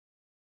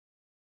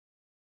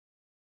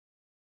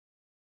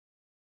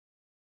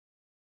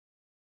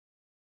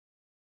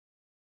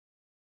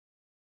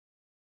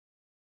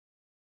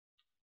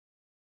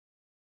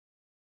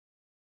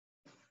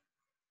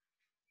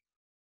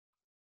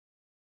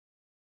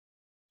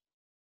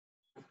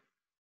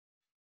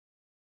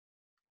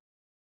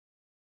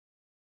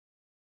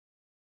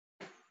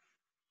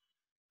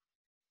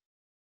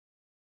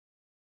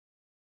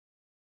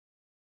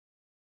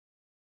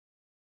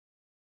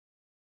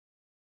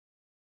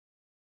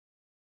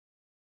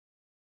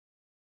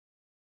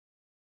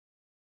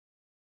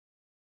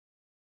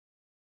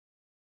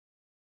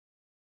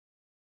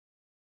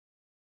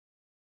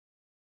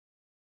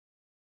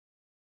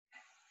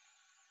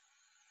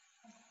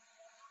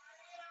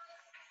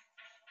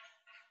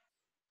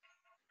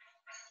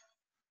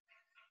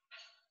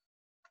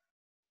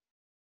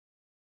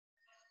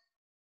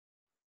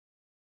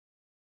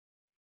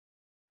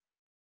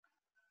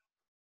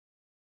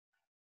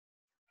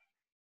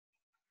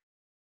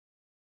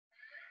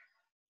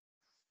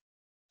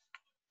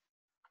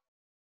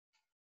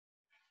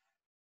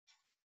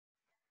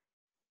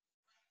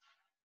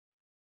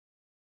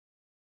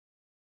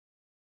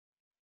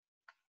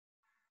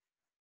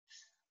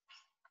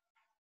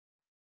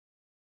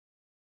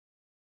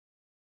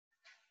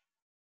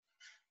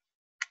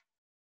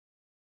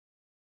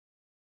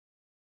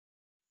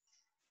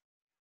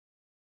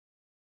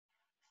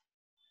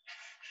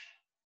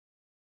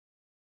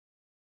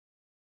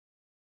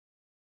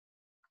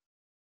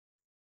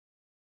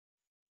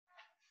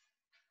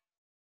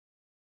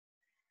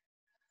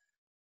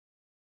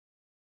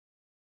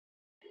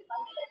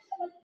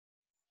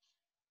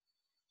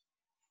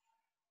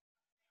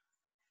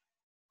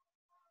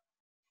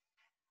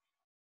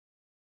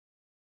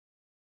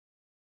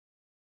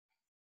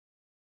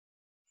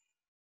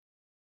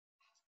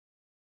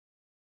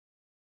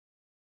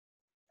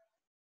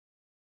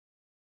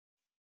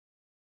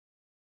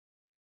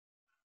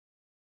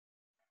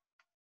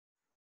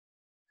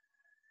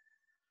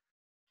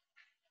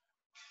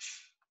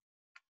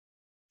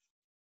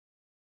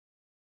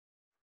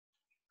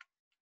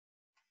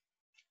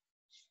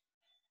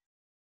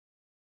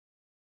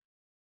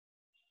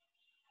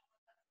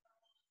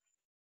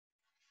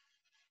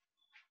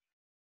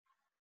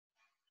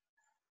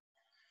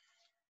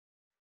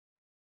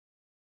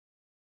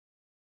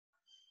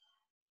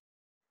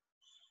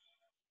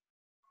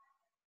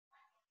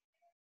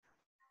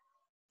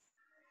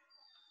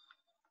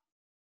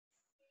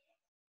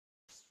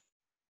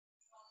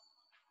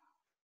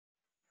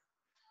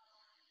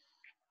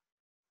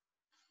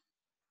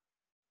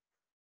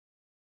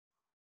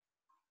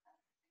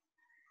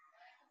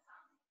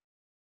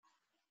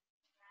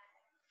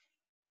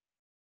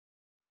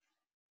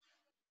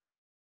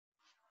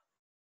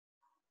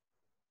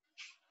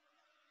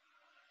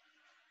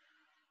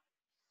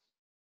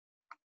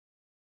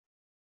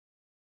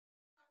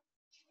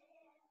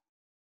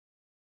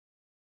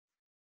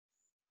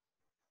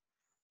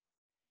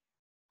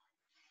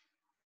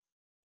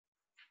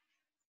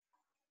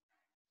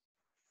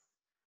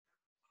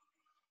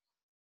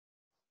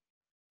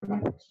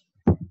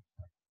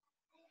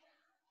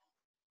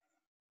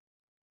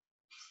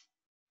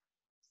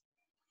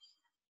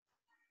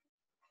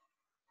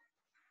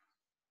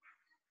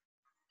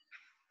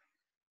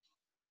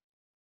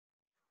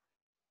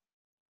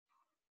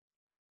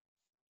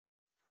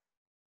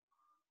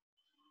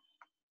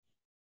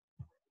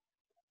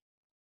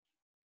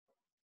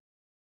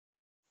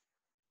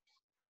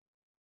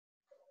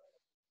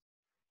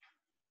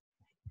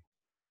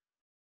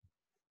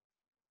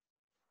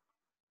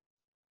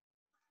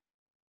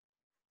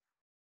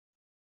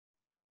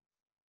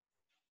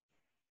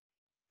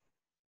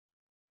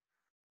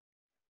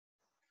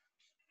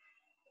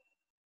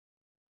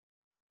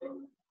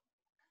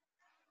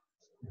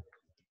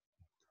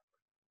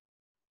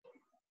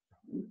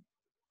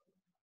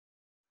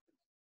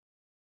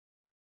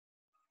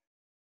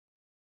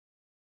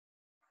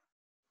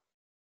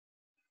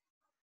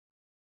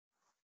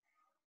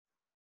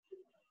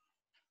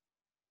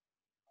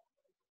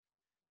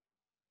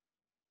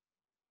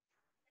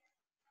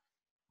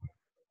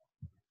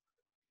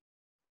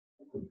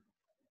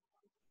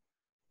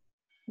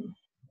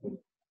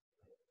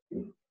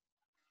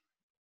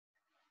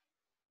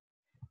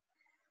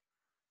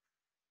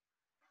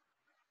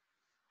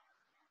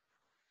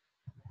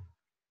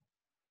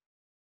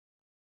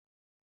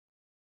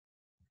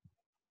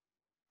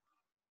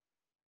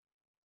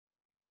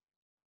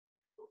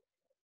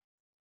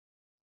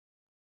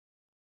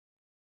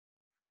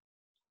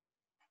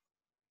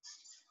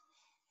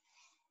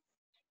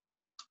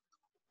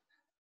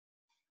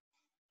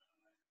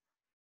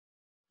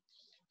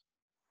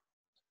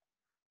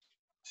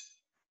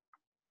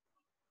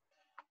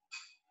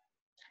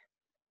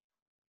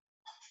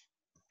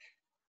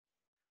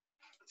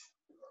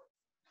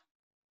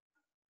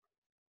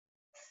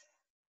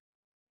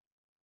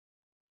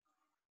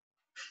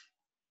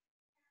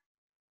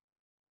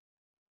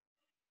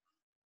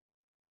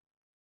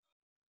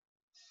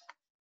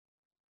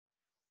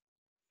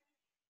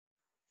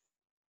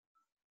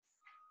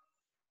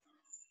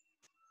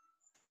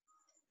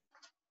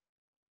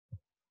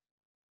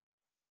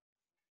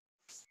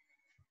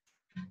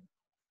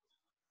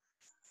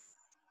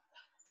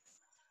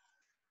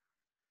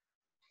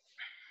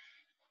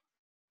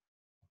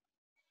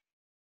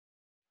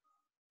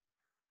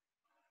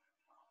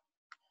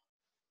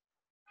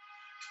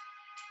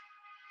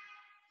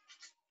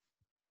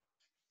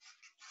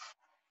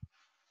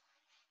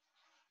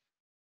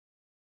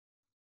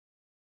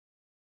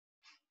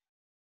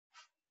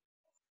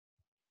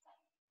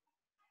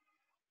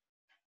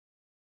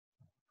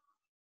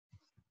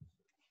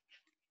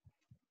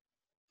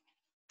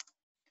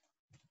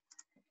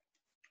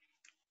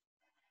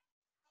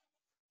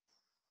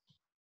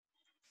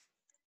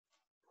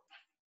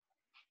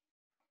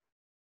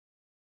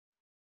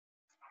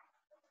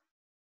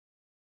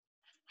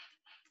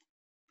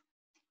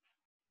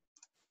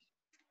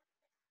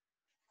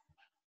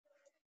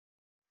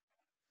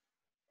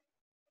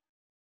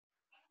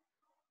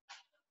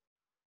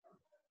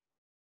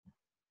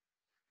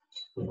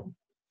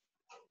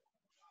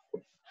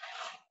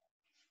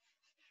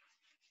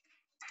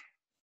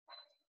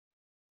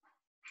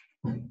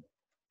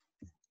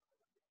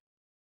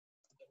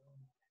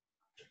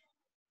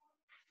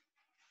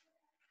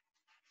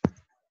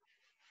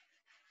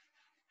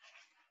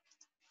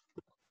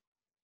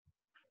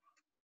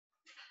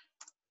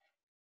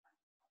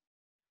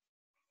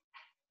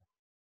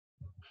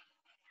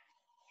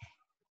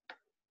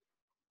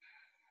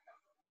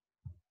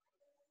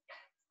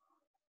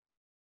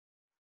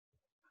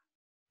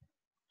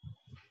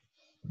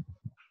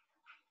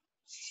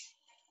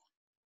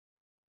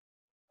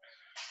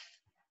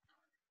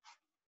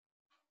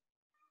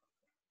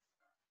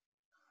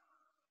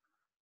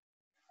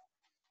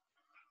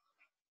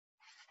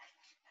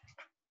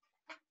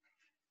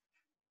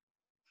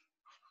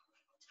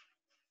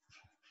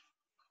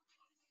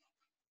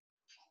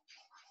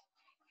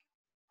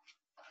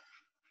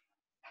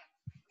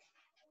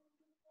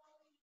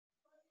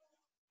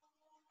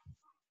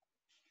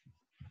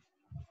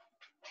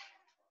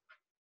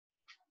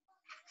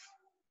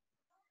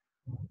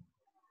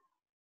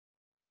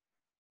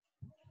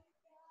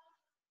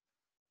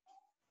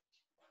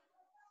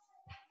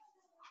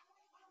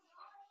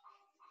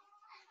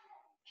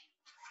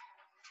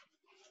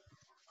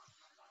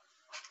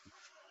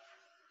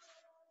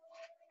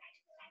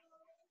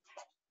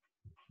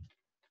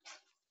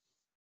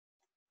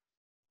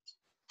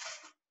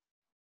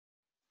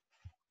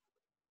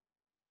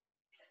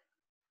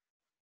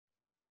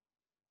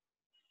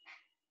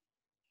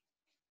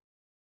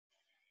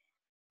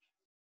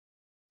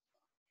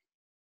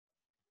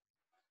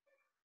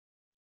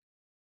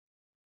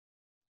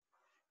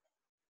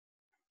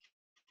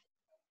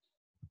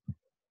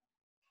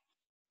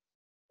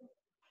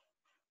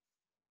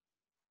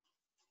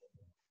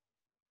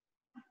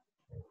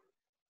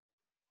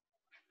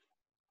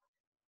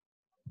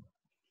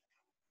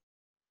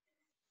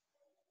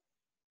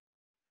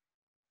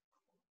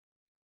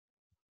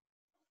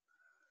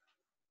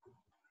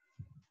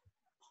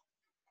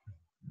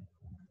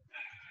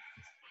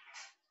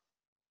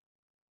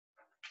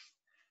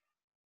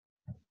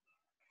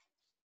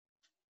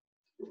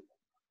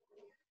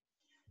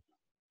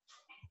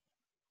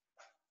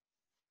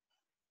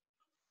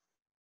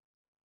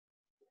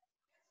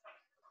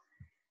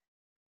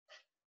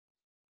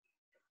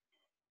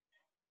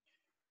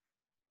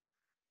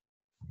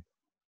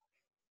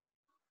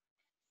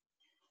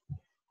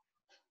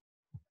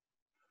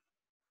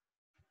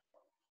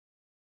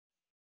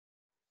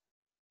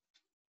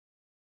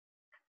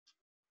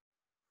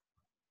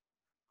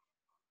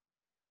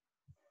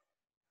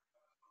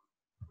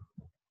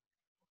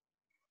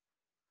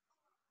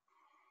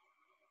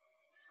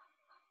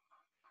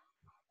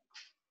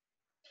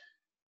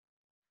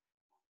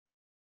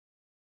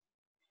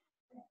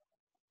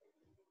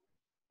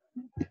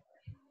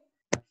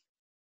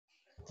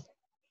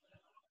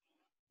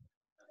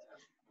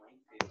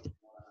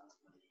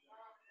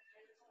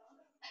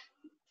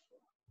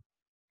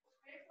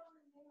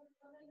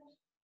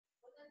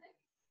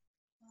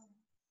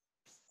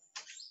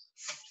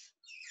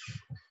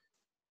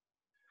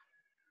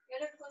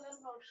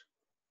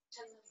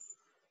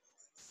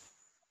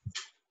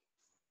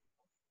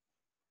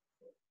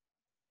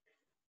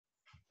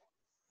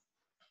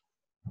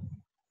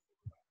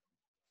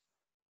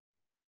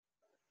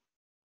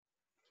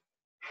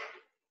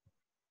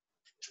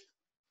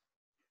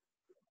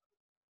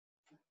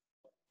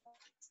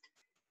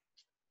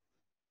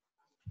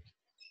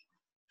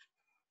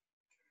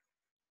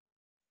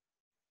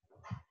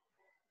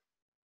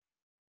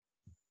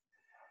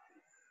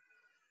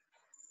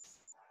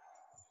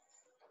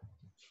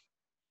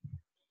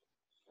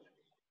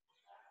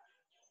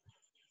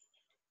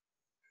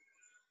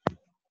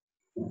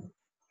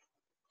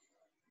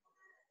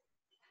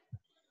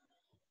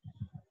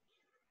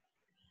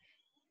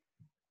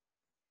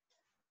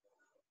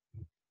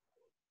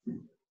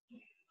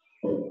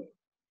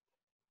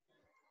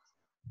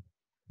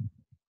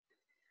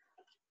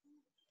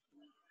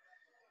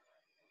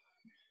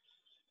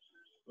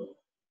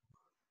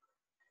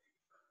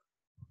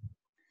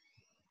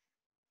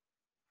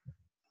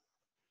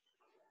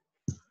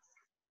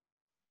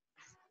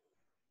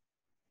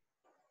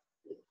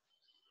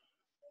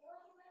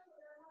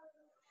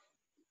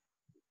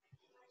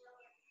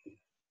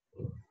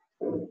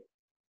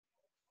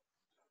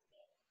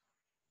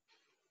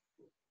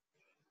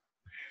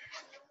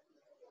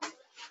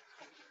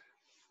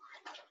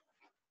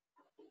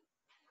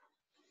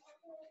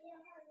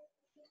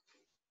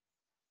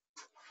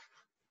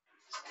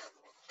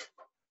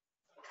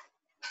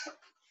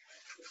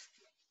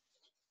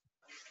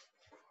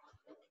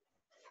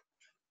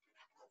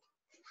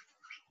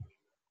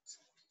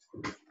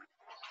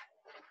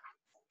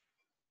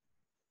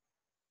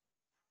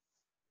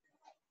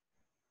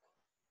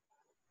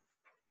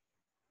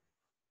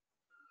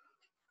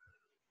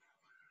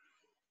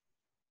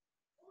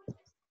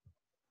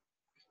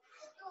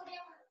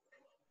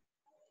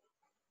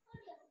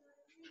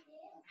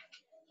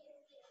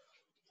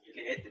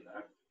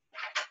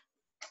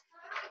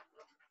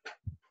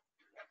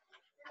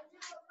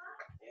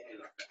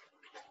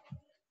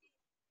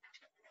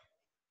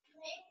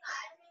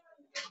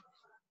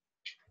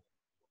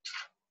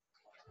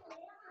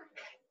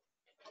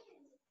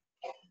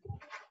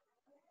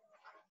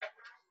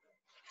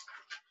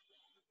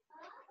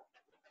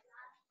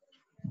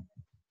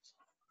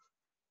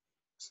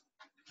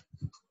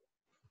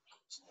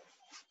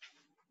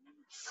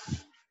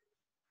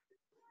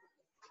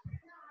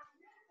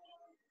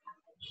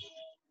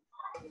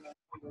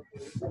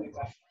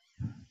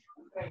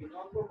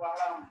ಇನ್ನೊಂದು ಬಹಳ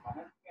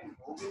ಮನಸ್ಸಿಗೆ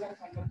ನೋವಿನ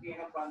ಸಂಗತಿ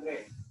ಏನಪ್ಪಾ ಅಂದ್ರೆ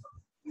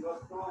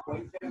ಇವತ್ತು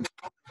ವೈದ್ಯರು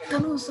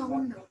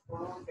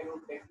ಕೆಲವು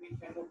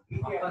ಟೆಕ್ನಿಷಿಯನ್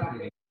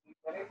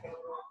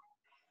ಕೆಲವರು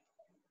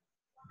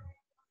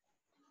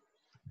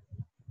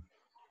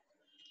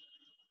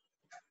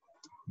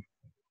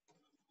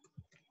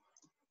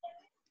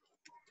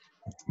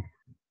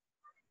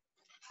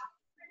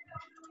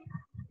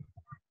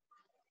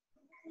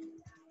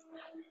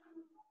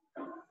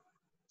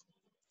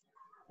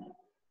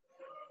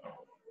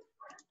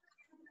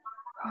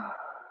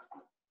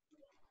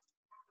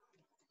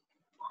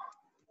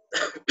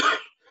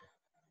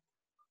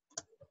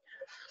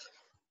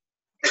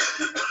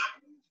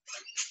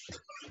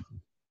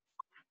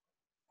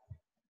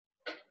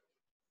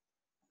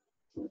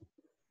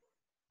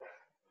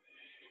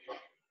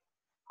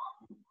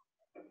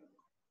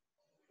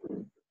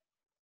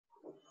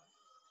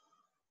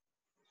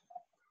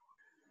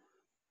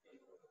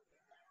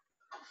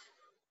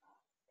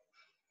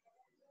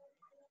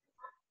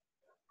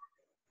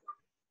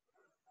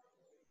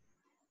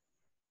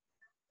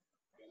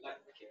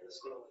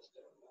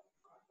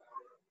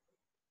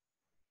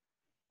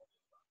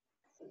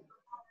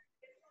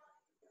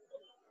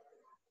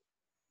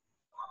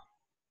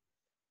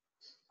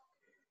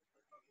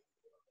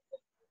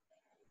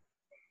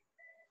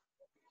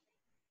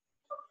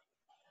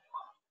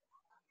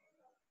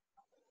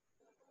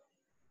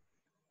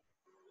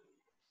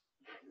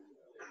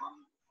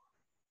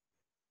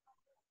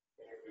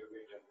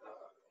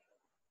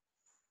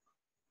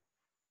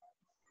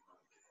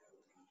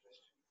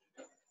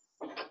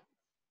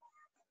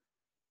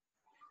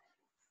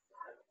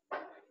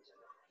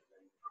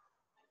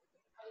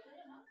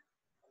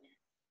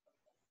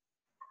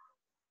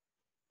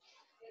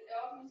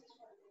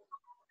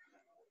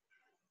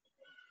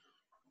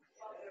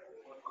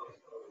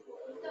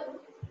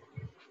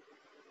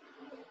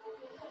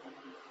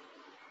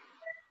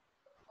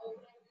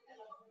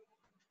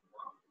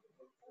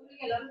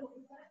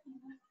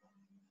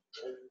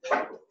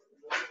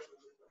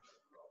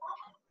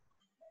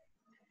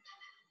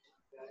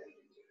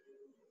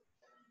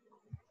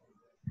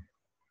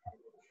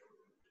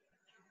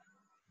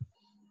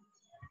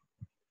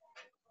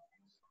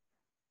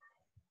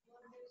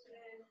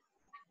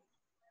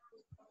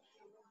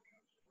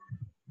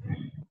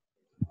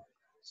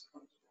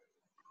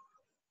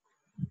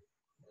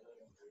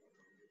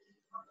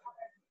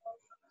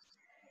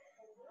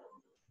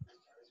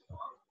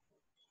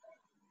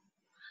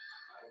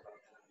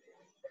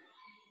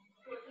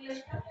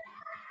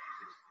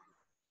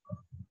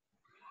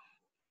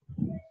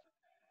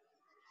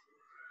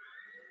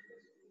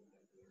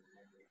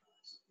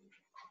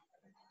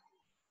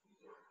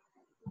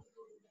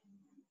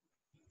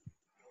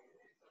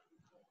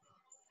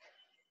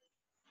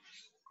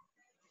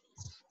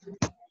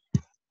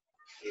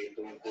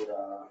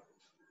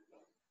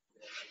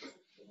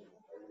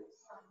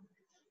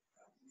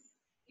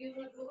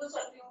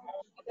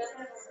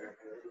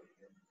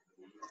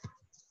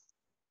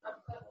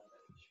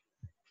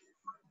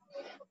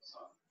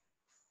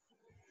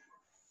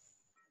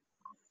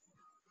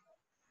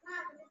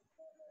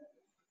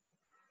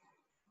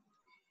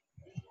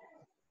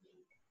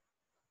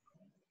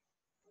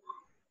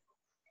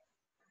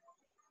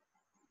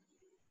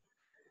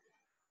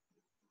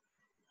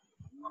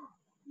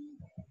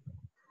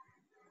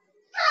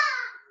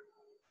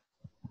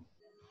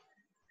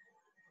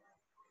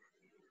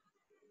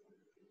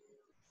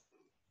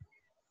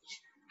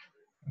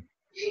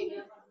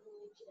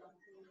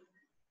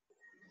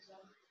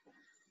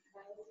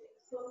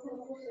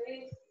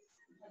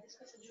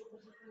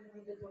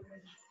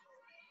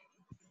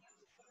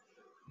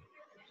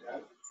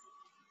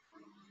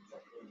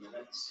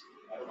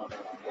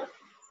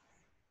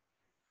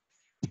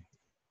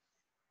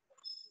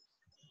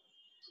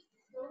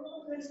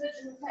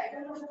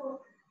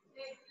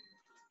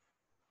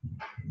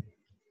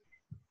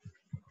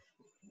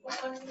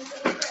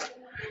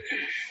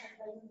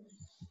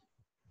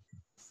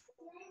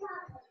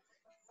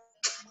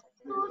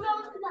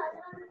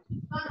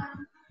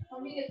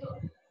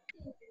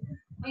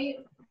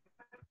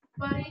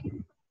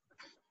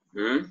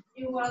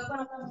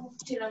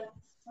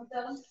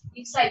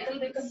ಈಗ ಸೈಕಲ್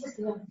ಬೇಕಂತ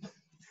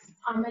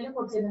ಆಮೇಲೆ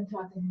ಕೊಡ್ತೇನೆ ಅಂತ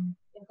ಹೇಳ್ತೀನಿ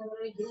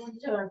ಯಾಕಂದ್ರೆ ಇದು ಒಂದು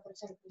ಜಗಳ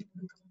ಸೈಕಲ್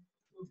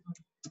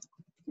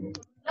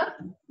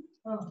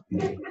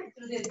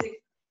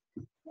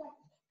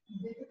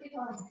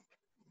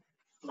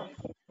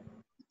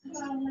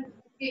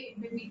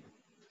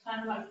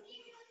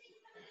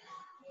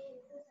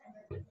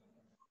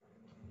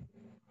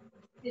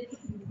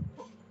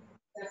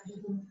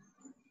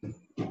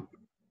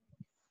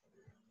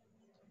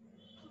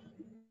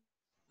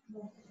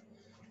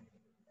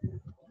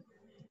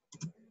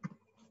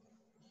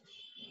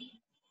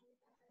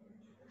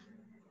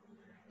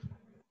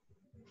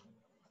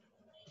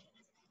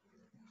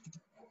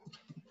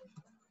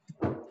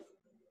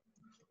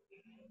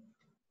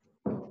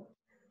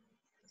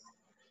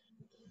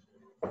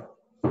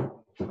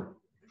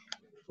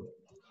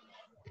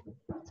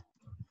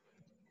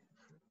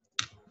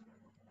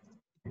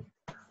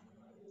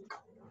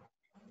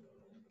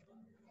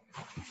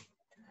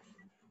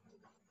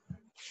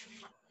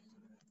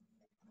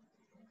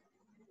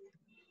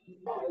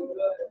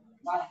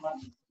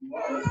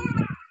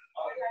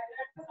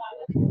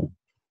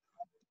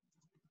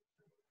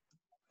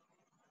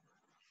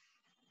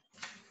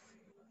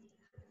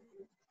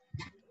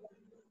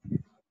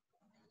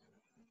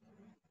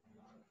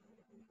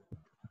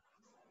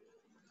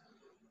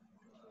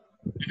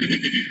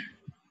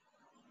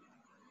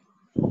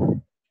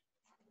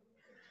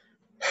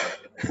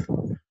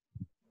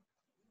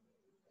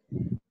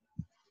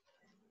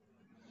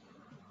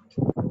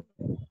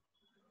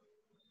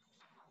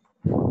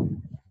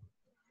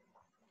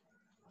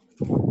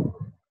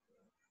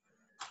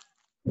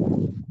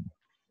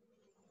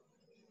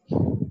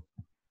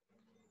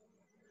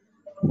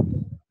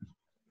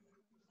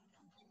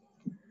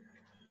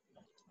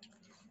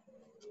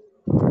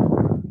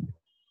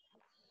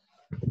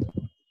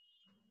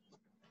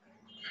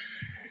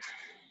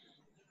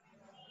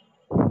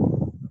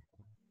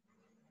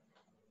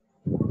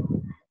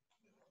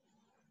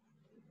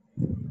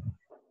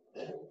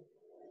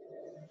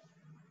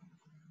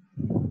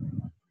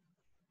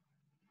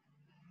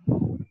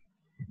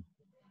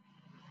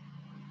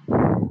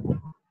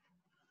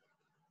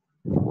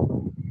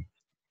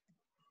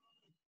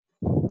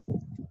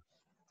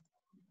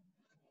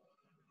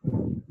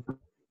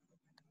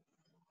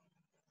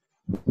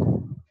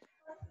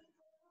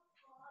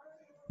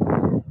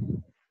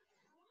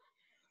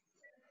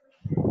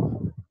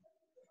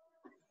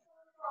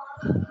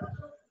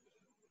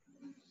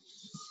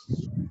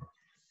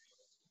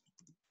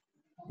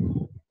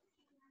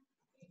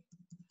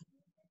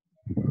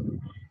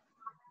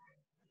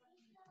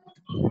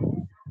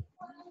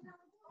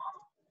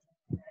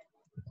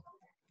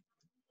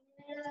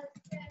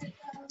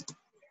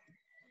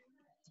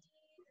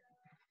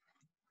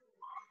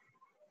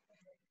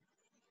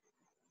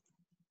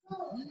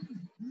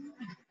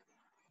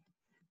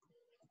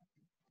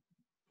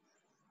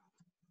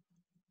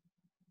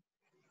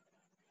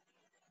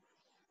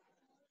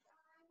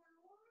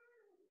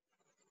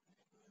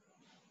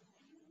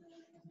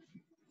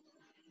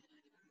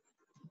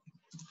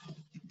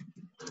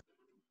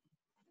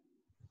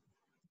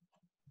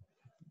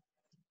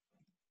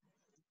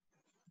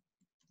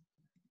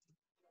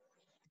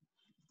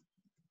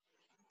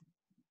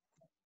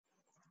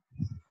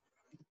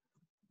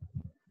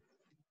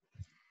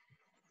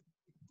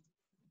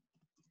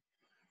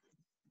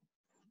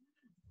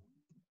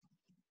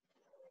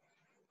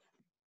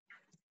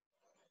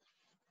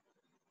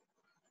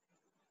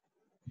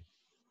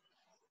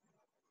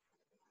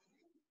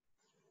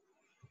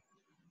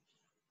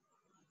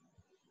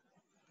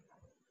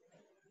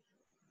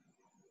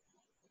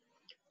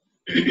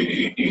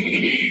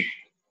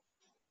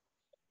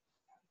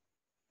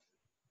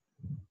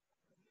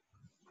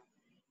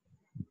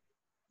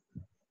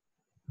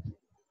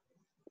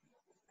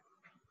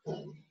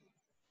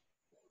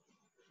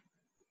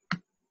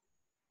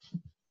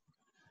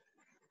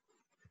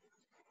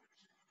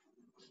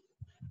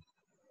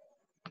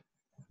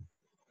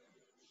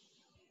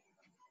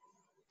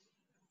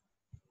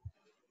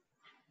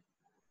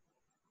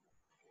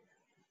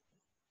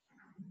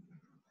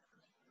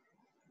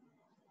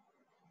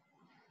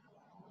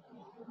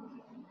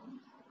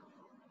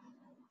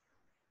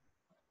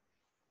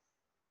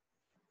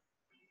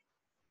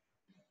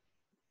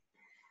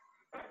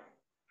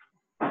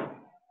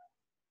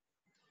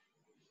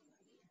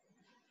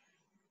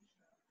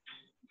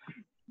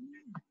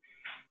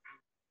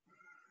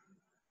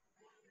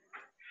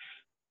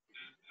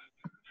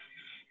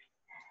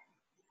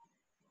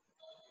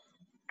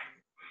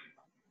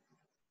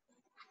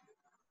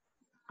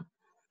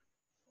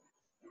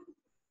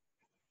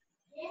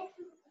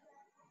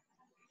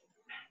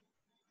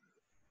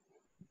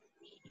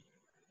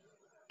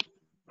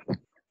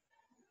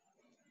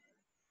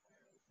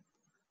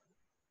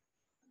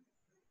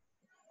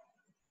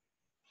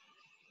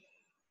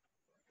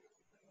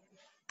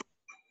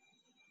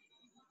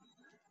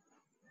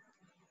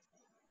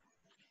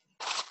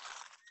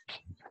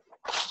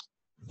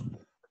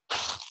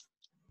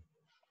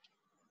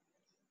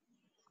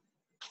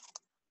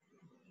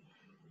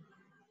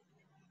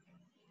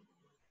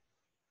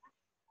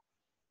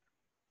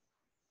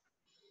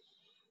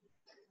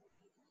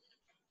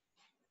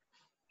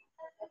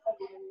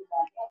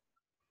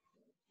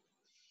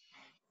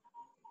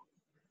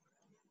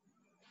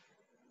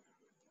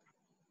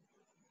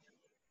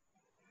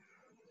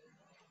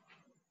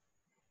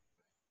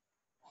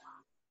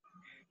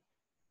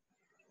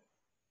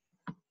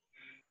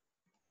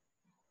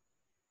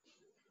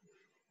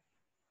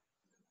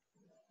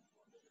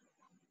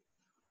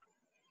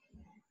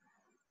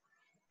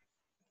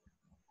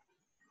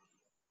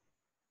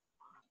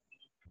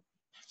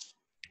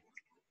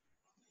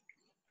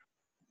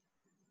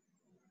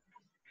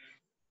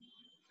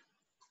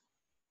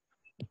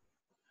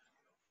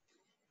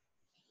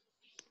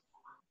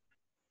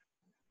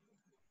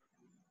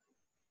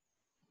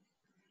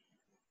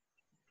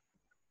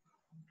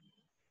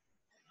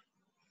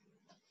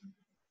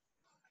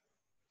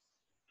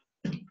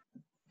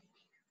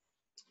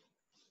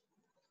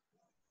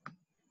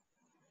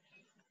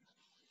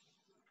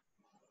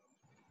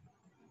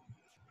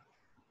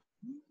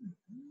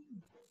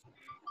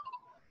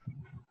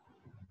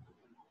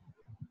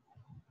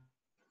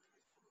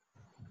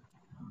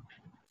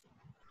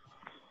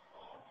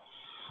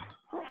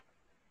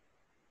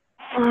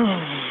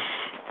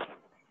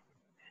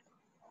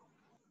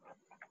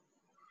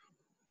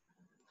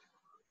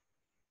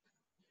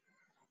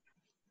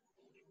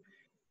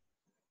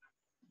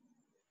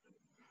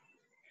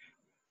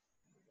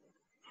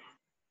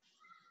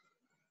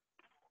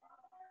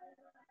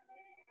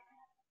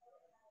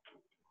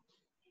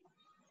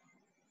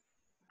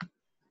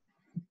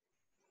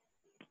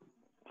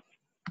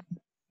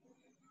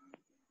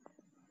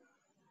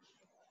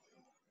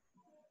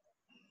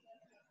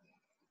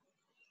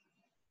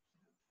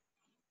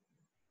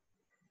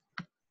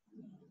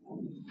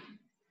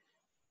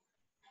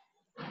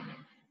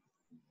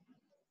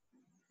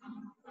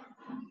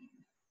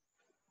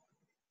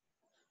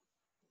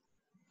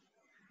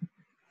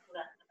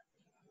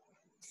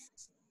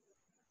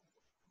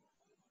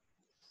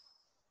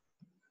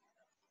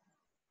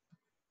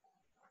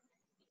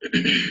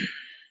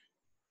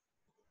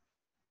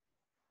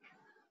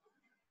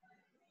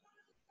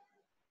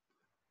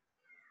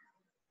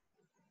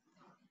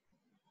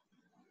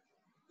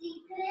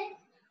Secret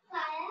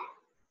fire.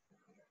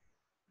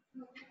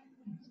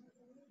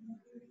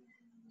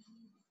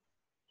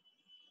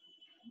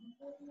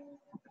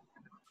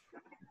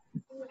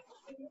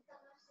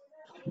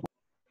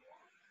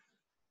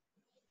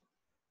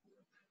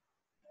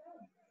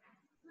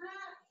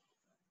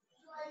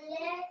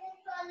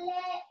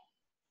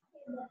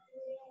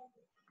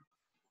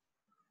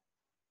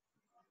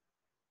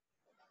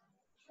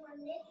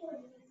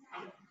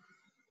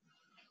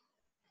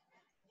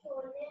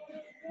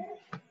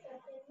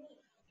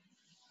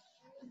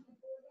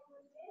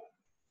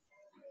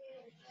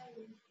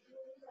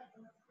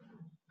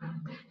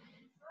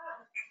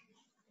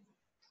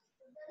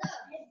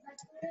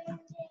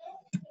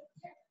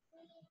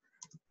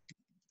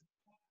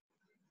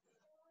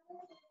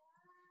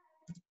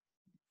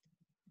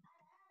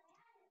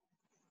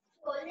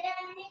 छोले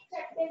आणि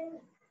चटणी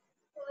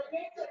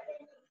छोले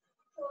चटणी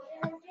छोले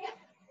म्हणजे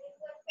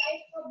एक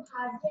टाईप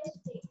भाजी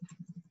असते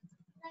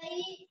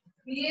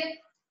नाही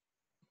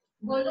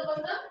बोलतो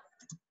बोलतो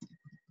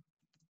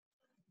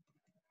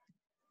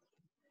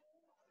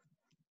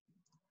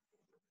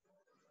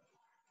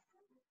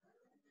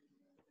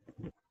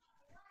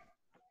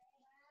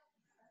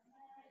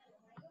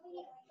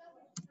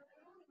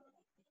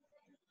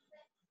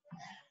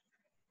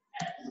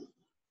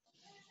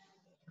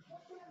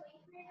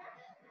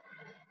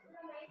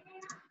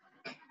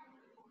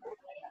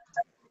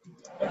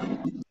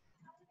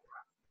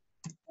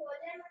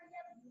छोले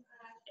म्हणजे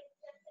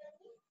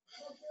चटणी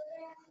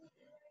भटुरे आणि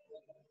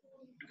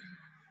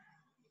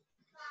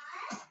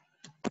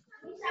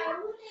मी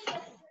सांगू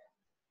नाही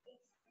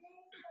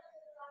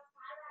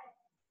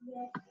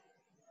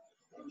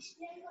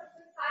एक्सप्लेन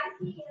करतो काय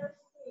की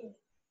असते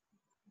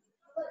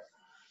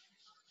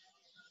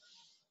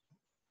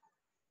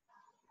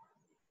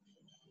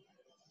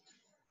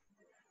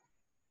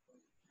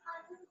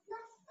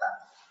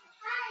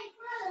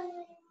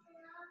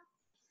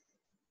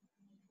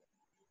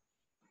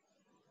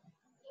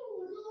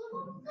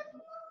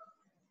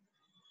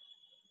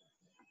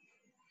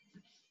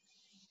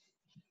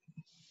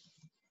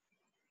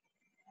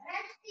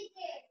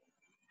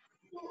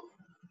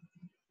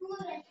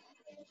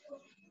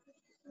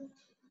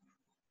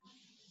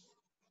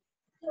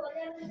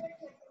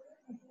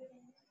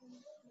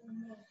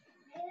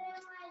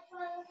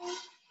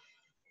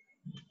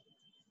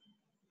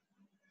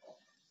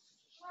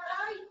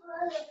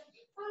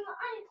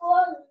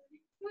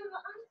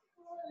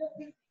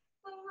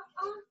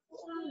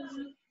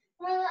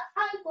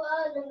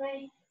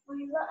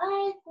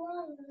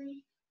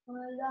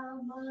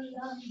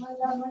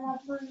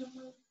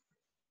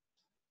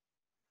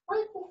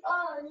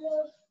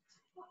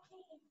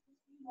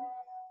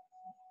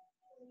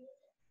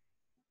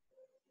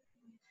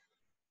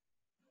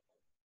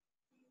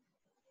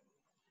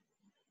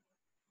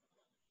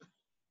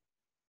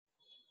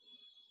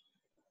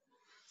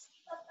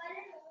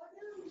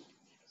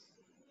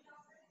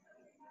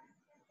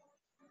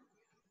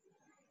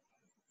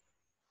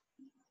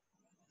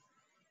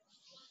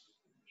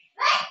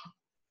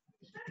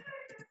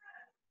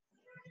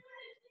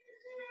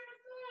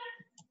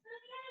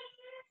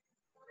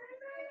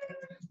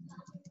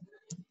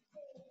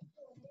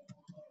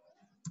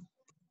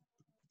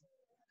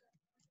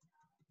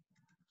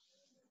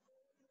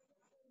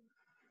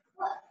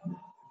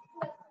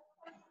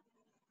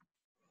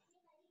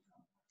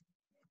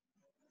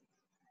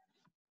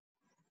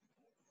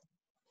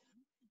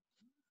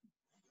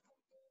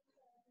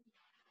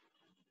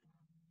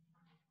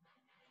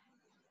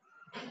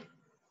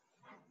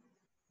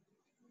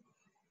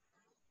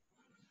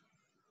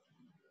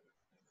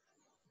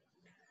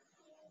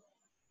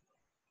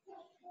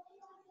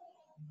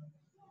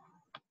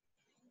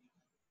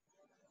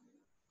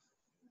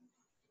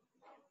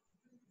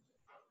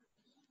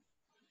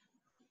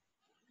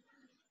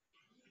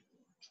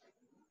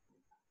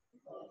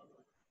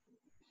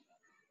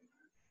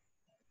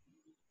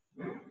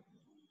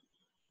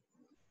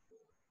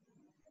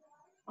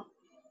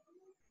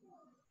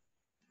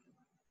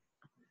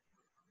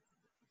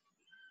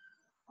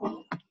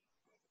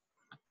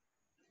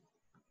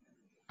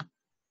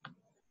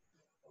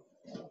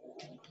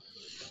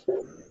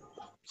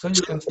So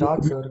you can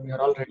start, sir. We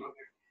are all ready.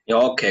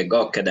 Okay,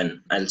 okay,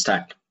 then I'll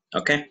start.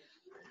 Okay.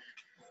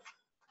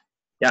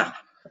 Yeah.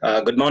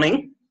 Good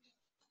morning.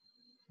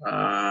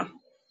 Uh,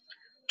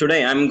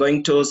 Today I'm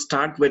going to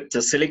start with the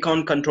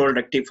silicon control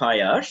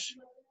rectifier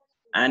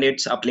and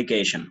its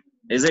application.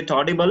 Is it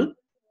audible?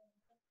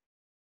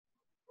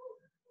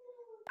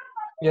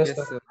 Yes, Yes,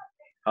 sir. sir.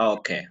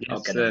 Okay, Yes,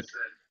 okay sir. then.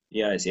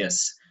 Yes,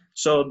 yes.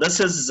 So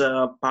this is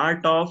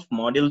part of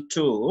module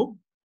 2,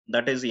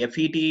 that is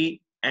FET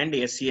and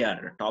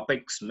SER.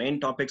 Main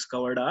topics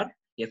covered are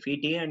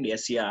FET and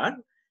SER.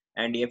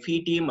 And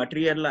FET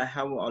material I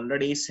have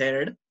already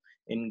shared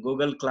in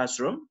Google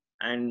Classroom,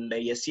 and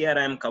SER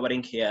I am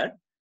covering here.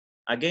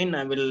 Again,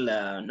 I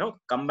will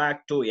come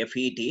back to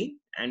FET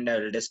and I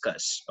will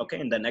discuss,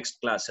 okay, in the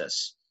next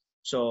classes.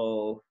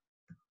 So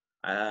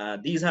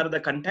these are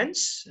the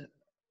contents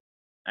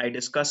I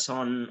discuss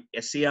on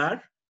SER.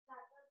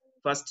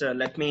 First,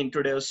 let me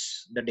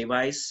introduce the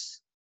device.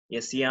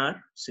 SER,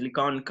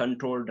 silicon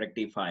controlled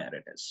rectifier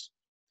it is.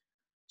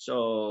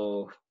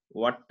 So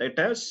what it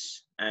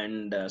is,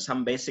 and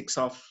some basics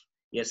of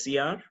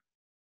SER.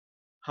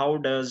 How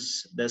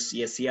does this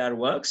SER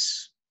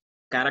works,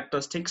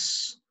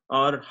 characteristics,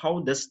 or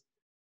how this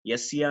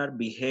SER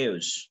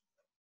behaves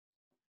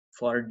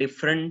for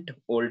different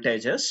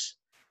voltages,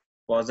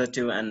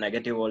 positive and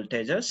negative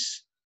voltages.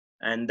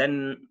 And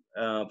then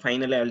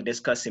finally I'll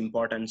discuss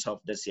importance of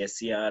this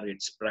SER,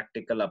 its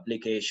practical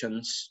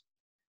applications,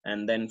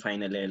 and then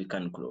finally I'll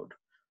conclude.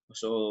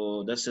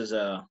 So this is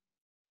a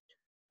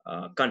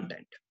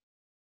content.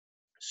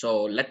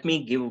 So let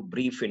me give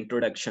brief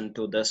introduction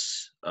to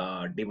this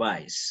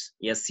device,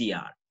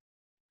 SER.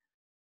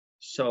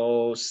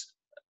 So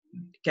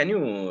can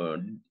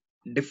you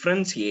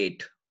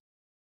differentiate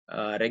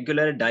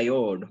regular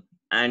diode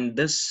and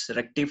this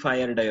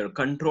rectifier diode,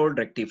 controlled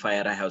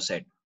rectifier I have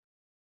said?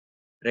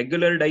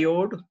 Regular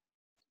diode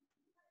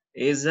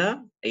is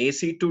a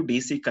AC to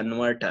DC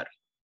converter,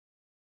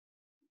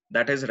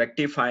 that is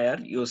rectifier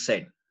you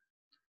said,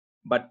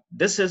 but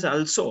this is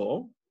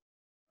also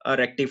a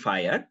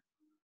rectifier,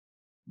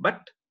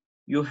 but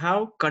you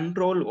have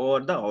control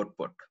over the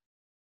output.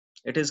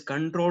 It is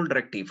controlled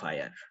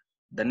rectifier.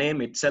 The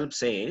name itself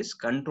says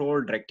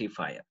controlled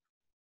rectifier.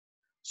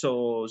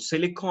 So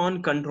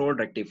silicon controlled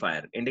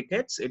rectifier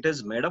indicates it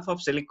is made up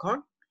of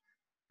silicon,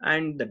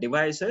 and the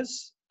device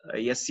is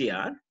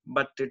SCR,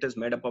 but it is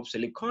made up of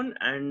silicon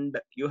and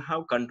you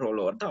have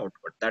control over the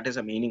output. That is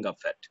the meaning of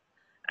it.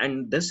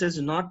 And this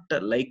is not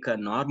like a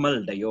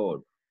normal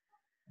diode.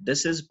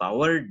 This is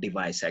power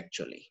device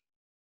actually.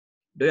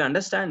 Do you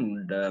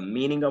understand the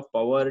meaning of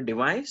power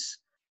device?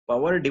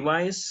 Power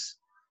device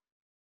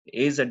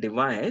is a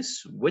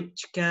device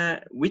which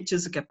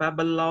is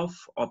capable of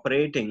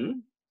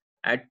operating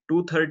at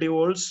 230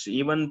 volts,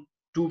 even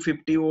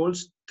 250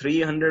 volts,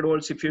 300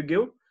 volts. If you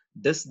give,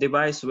 this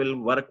device will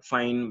work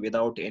fine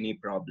without any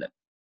problem.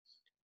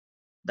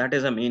 That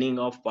is the meaning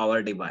of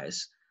power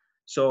device.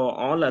 So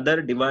all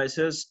other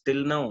devices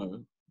till now,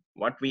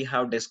 what we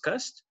have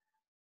discussed,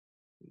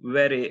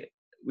 where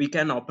we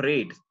can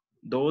operate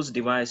those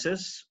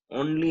devices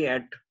only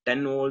at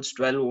 10 volts,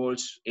 12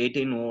 volts,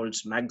 18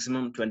 volts,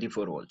 maximum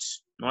 24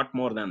 volts, not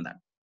more than that.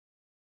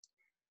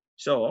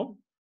 So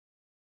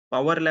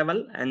power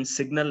level and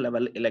signal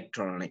level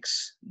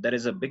electronics, there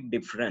is a big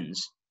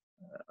difference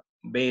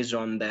based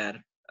on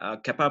their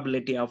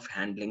capability of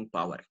handling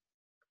power.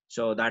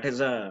 So that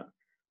is a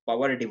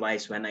power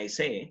device. When I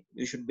say,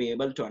 you should be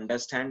able to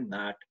understand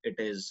that it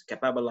is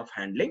capable of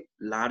handling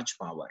large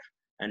power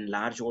and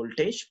large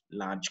voltage,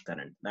 large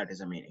current. That is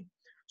the meaning.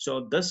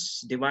 So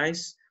this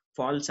device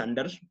falls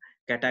under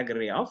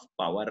category of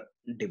power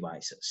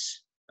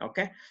devices.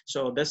 Okay,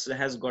 so this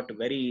has got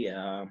very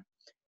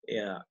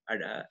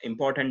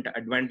important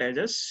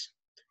advantages.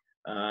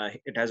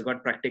 It has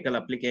got practical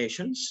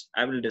applications.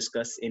 I will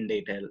discuss in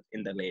detail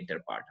in the later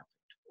part of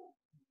it.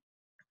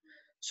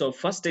 So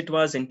first it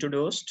was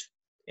introduced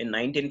in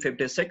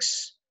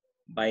 1956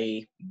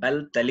 by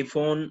Bell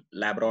Telephone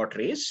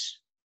Laboratories,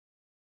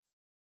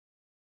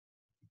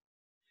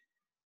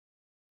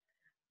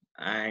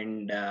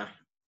 and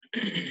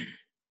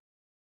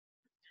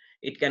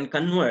it can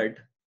convert,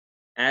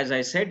 as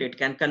I said, it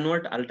can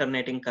convert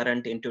alternating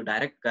current into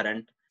direct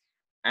current,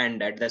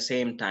 and at the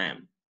same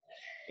time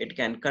it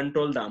can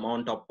control the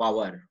amount of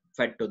power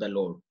fed to the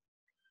load.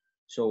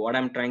 So what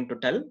I'm trying to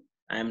tell,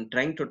 I'm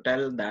trying to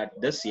tell that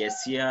this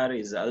SCR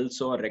is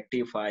also a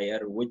rectifier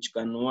which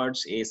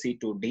converts AC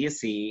to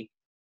DC,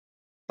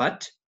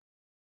 but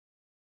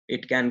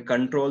it can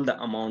control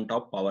the amount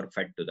of power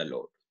fed to the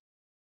load.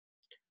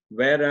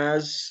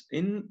 Whereas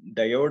in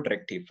diode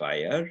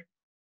rectifier,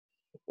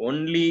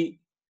 only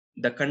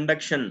the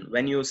conduction,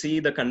 when you see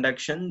the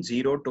conduction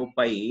 0 to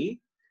pi,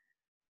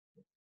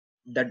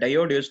 the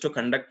diode used to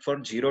conduct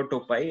for 0 to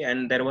pi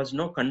and there was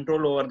no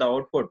control over the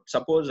output.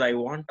 Suppose I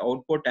want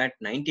output at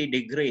 90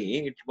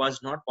 degree, it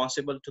was not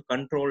possible to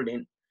control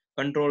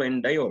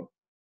in diode.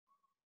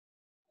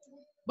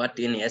 But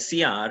in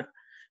SCR,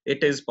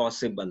 it is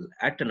possible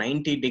at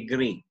 90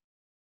 degree.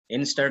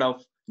 Instead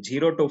of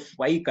 0 to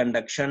 5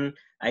 conduction,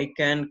 I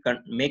can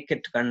make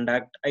it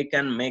conduct, I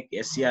can make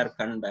SCR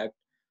conduct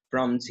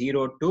from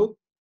 0 to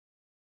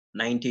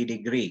 90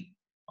 degree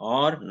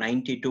or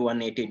 90 to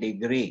 180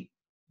 degree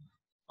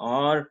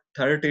or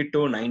 30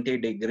 to 90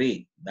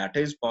 degree. That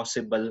is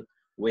possible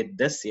with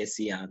this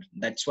SCR.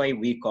 That's why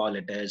we call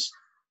it as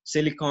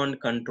silicon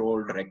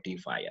controlled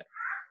rectifier.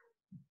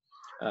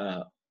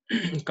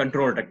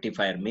 Controlled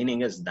rectifier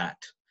meaning is that.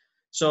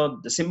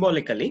 So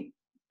symbolically,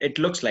 it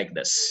looks like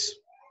this.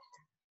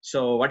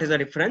 So what is the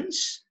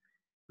difference?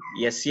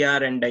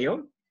 SCR and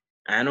diode.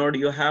 Anode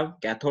you have,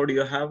 cathode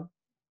you have.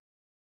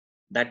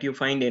 That you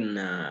find in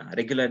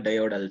regular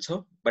diode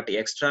also. But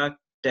extra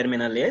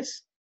terminal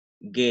is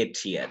gate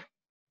here.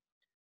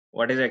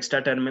 What is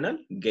extra terminal?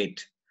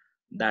 Gate.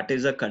 That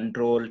is a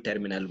control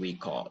terminal we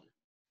call.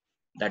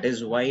 That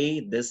is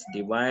why this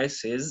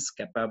device is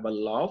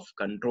capable of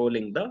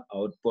controlling the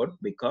output,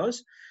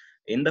 because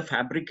in the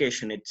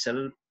fabrication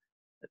itself,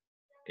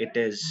 it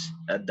is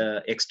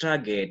the extra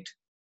gate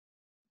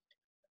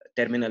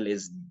terminal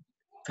is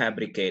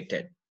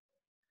fabricated.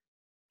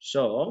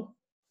 So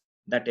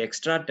that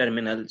extra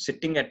terminal,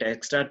 sitting at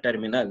extra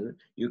terminal,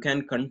 you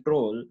can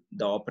control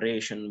the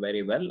operation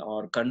very well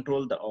or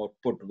control the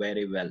output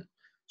very well.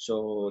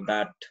 So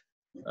that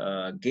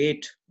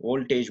gate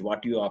voltage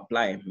what you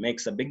apply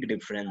makes a big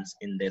difference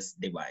in this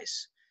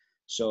device.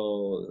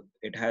 So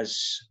it has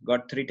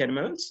got 3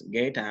 terminals,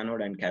 gate,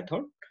 anode and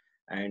cathode,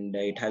 and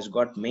it has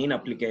got main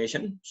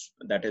application,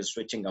 that is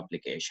switching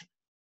application.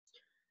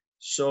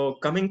 So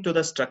coming to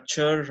the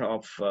structure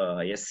of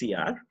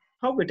SCR,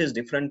 how it is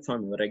different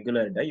from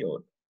regular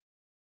diode?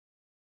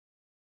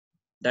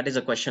 That is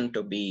a question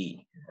to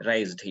be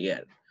raised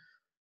here.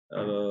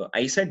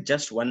 I said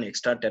just one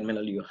extra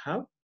terminal you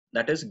have,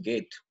 that is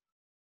gate.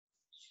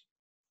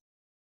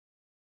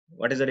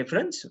 What is the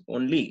difference?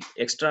 Only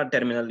extra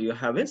terminal you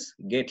have is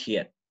gate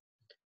here.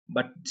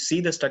 But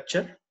see the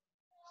structure.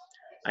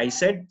 I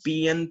said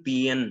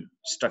PN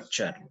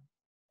structure.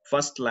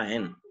 First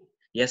line,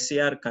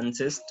 SCR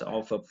consists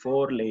of a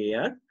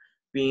 4-layer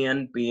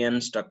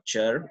PN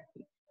structure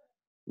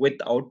with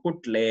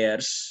output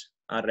layers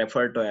are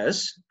referred to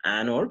as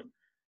anode,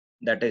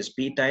 that is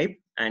P-type,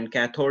 and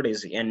cathode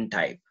is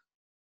N-type.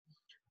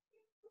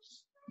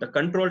 The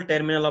control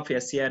terminal of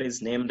SCR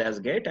is named as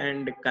gate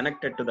and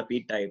connected to the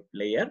P-type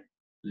layer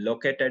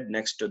located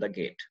next to the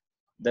gate.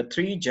 The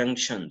 3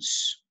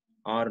 junctions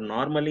are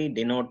normally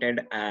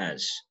denoted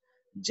as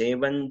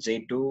J1,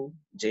 J2,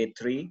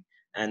 J3,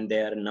 and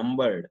they are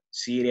numbered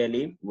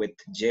serially with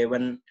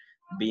J1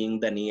 being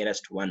the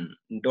nearest one.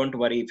 Don't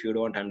worry if you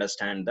don't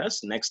understand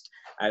this. Next,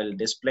 I will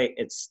display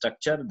its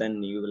structure,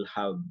 then you will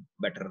have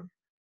better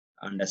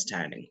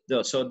understanding.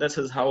 So this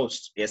is how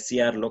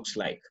SCR looks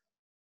like.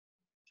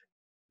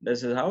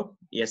 This is how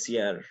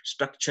SCR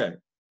structure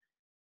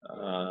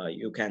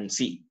you can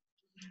see.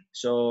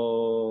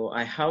 So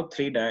I have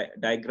 3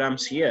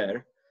 diagrams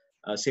here.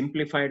 A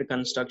simplified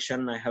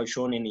construction I have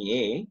shown in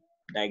A,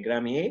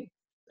 diagram A,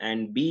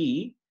 and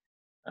B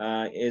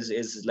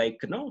is like,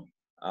 you know,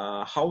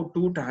 how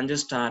 2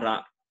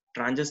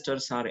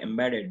 transistors are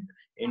embedded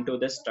into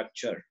the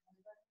structure.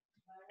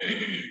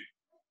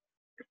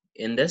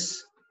 In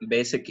this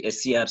basic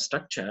SCR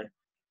structure,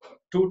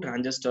 2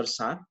 transistors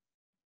are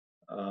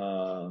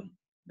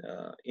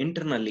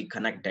internally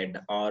connected,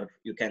 or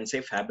you can say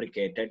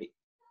fabricated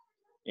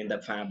in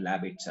the fab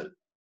lab itself.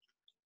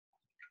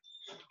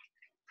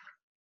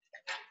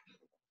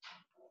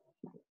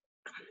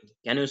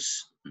 Can you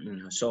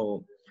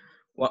so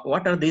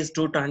what are these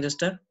 2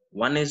 transistors?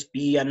 One is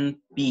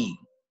PNP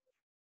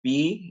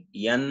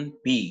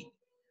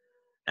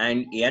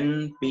and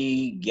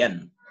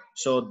NPN.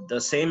 So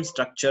the same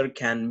structure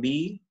can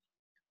be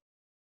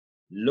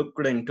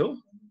looked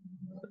into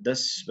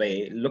this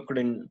way, looked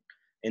in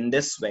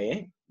this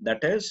way,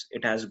 that is,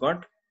 it has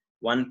got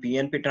one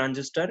PNP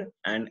transistor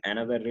and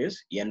another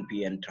is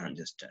NPN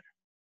transistor.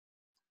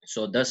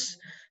 So this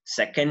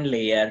second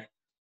layer,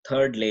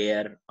 third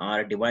layer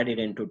are divided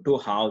into 2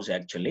 halves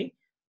actually.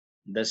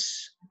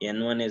 This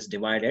N1 is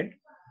divided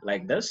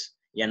like this,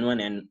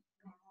 N1 and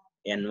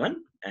N1,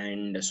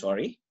 and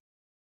sorry,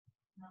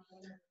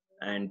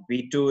 and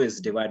P2 is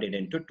divided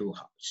into 2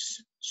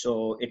 halves.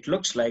 So it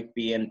looks like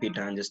PNP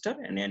transistor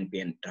and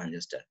NPN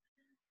transistor.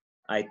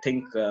 I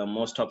think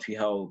most of you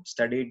have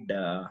studied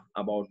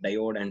about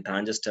diode and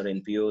transistor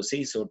in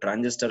POC. So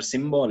transistor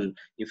symbol,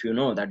 if you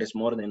know, that is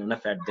more than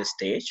enough at this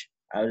stage.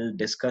 I will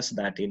discuss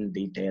that in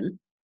detail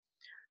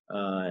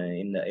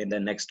in the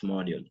next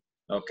module.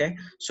 Okay,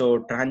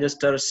 so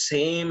transistor,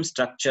 same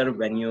structure.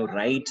 When you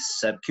write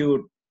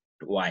circuit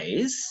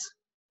wise,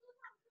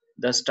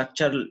 the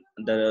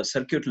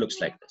circuit looks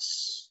like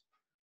this.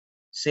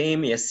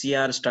 Same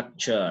SCR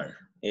structure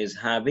is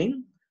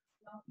having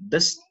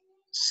this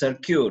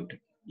circuit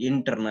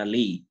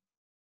internally.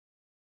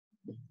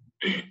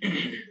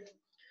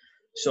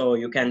 So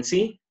you can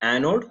see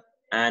anode.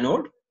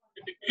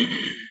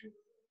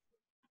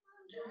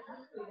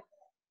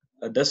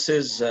 This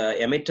is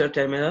emitter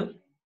terminal,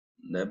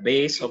 the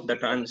base of the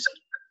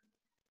transistor.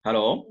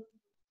 Hello.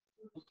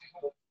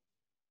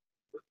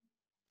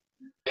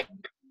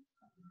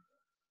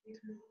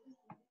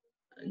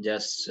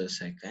 Just a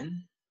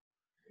second.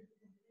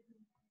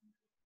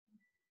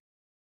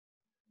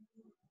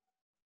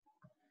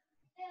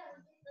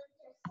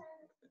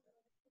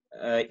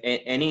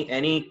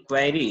 Any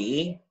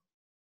query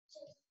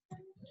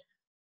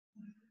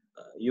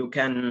you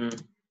can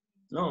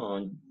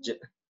no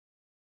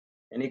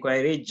any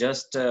query,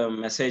 just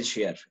message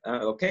here,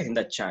 okay, in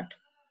the chat.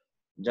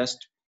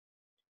 Just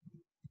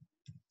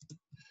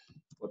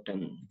put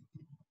in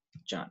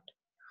chat.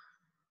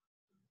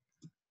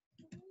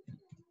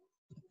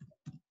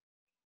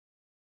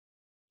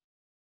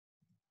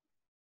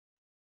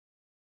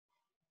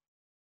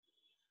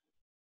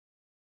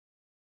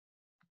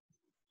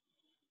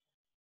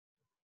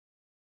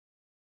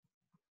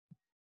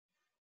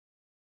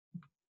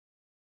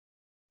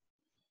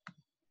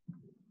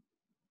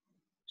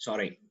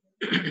 Sorry.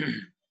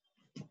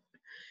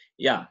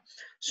 Yeah,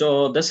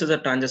 so this is a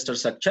transistor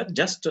structure.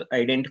 Just to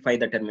identify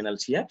the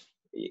terminals here.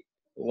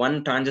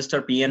 One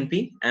transistor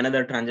PNP,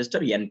 another transistor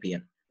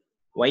NPN.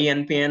 Why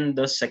NPN,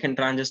 the second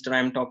transistor I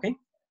am talking?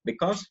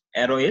 Because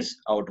arrow is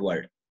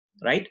outward,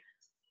 right?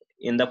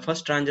 In the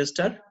first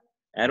transistor,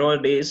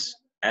 arrow is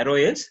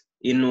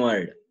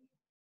inward.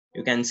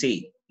 You can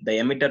see the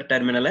emitter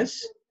terminal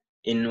is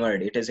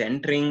inward. It is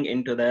entering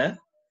into the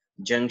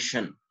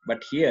junction,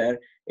 but here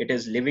it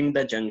is leaving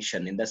the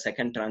junction. In the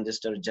second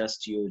transistor,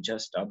 you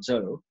just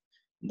observe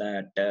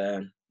that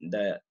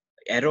the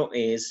arrow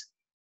is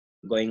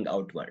going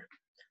outward.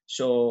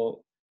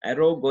 So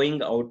arrow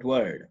going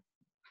outward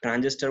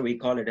transistor, we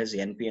call it as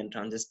NPN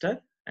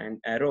transistor, and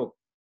arrow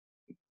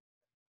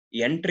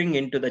entering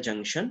into the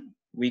junction,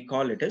 we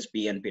call it as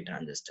PNP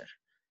transistor,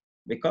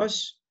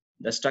 because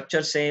the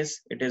structure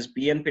says it is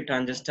PNP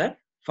transistor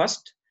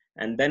first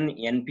and then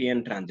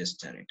NPN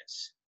transistor it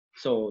is.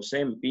 So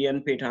same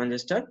PNP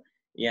transistor,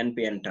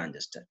 NPN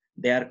transistor.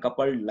 They are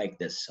coupled like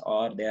this,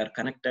 or they are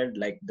connected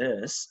like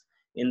this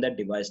in the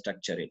device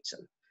structure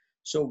itself.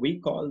 So we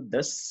call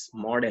this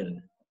model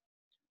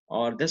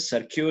or this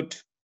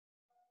circuit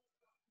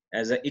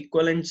as an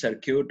equivalent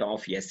circuit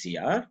of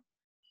SCR,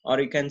 or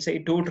you can say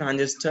two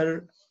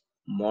transistor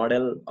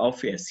model of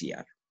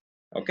SCR.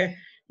 Okay,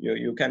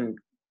 you can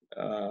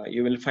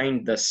you will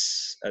find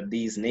this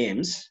these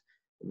names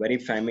very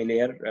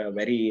familiar,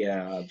 very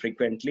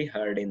frequently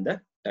heard in the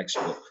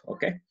textbook.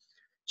 Okay,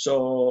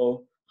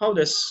 so how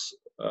this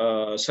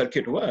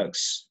circuit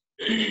works?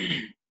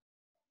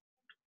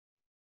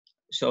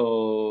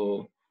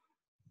 So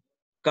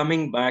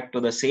coming back to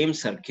the same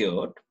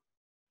circuit,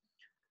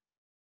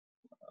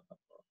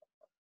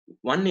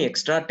 one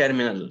extra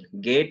terminal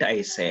gate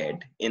I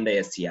said in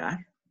the SCR.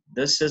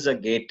 This is a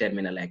gate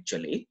terminal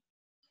actually.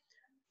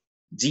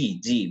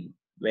 G,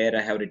 where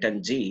I have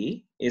written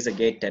G, is a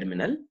gate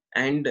terminal,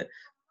 and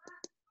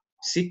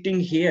sitting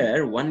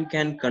here, one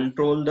can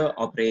control the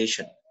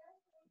operation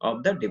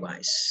of the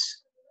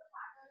device.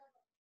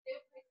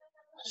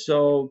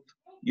 So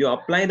you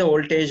apply the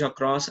voltage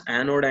across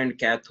anode and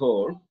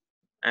cathode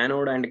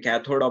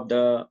of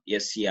the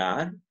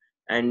SCR,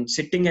 and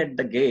sitting at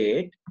the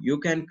gate, you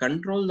can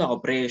control the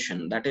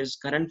operation. That is,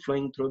 current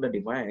flowing through the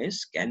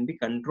device can be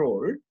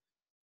controlled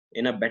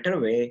in a better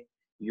way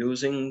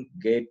using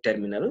gate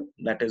terminal,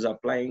 that is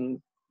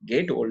applying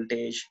gate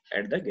voltage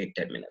at the gate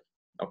terminal.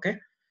 Okay,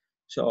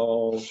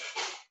 so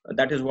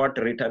that is what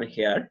written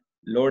here.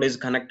 Load is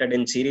connected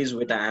in series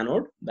with the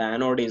anode. The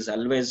anode is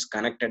always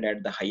connected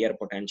at the higher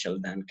potential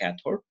than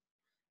cathode,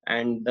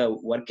 and the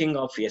working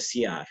of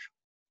SCR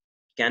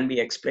can be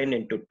explained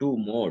into two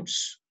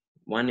modes.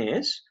 One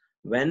is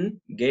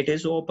when gate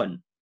is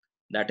open,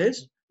 that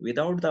is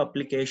without the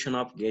application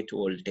of gate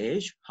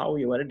voltage, how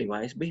your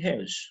device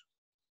behaves.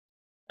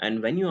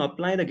 And when you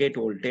apply the gate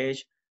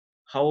voltage,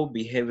 how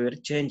behavior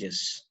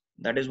changes.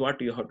 That is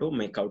what you have to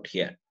make out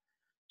here.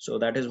 So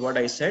that is what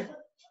I said.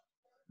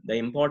 The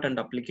important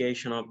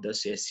application of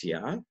this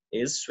SCR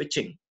is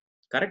switching,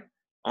 correct?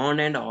 On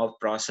and off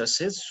process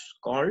is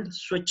called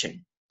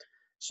switching.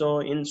 So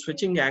in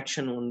switching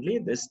action only,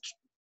 this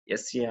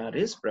SCR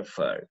is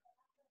preferred.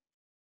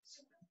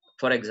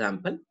 For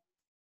example,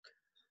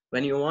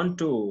 when you want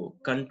to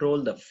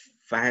control the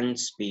fan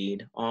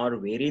speed or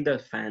vary the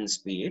fan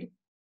speed,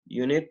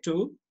 you need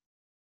to,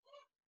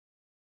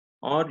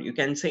 or you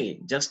can say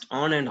just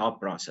on and off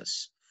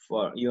process.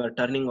 For you are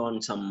turning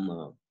on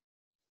some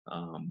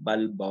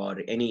bulb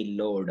or any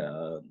load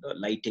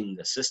lighting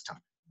system.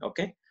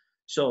 Okay,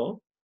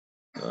 so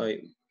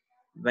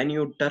when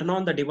you turn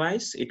on the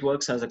device, it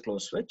works as a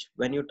closed switch.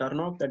 When you turn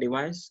off the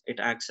device, it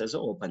acts as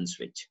an open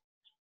switch,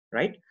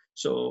 right?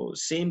 So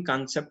same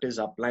concept is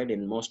applied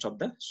in most of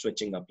the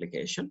switching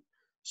application.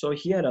 So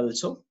here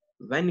also,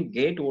 when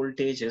gate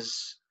voltage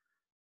is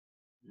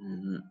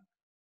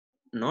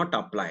not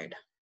applied,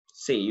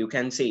 say you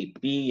can say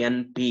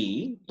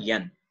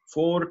PNPN,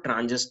 four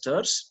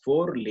transistors,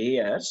 four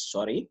layers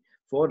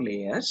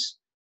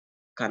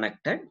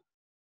connected.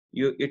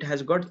 It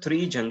has got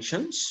three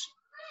junctions,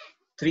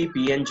 three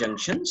PN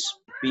junctions,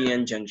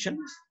 PN junction,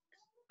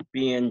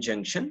 PN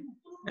junction,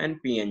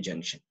 and PN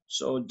junction.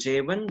 So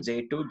J1,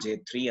 J2,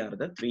 J3 are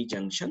the three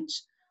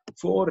junctions,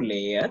 four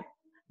layer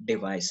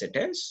device it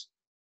is?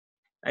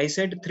 I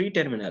said 3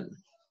 terminal: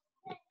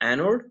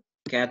 anode,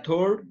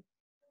 cathode,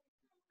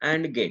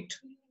 and gate.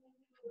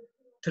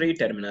 3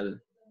 terminal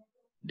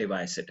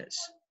device it is.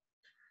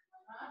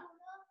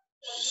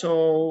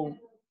 So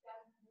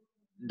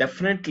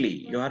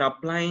definitely you are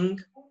applying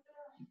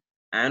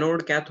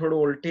anode cathode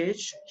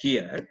voltage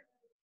here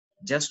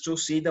just to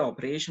see the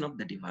operation of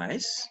the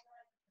device,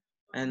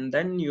 and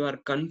then you are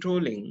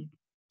controlling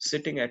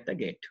sitting at the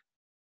gate.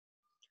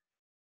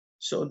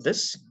 So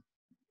this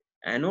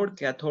anode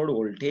cathode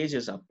voltage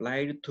is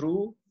applied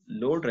through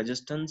load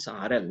resistance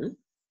RL,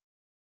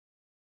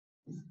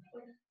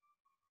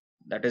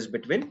 that is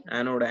between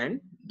anode and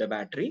the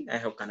battery. I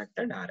have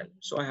connected RL,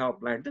 so I have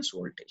applied this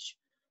voltage.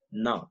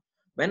 Now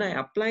when I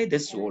apply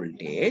this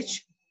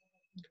voltage,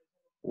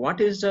 what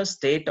is the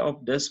state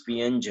of this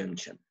PN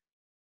junction?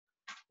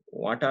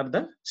 What are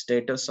the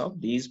status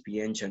of these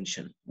PN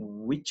junction?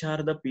 Which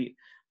are the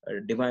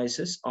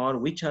devices, or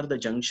which are the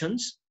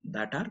junctions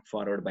that are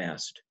forward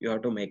biased? You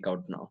have to make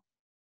out now.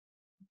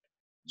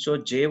 So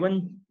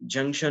J1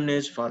 junction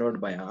is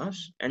forward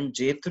biased, and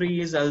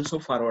J3 is also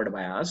forward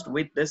biased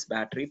with this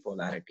battery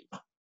polarity.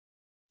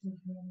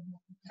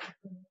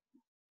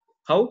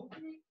 How?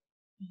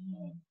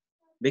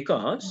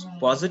 Because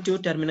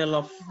positive terminal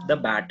of the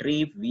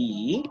battery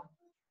V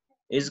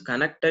is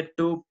connected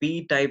to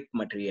P-type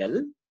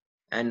material,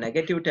 and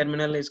negative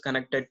terminal is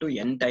connected to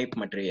N-type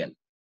material.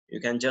 You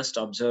can just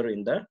observe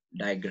in the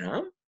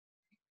diagram.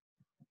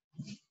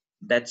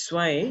 That's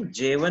why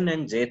J1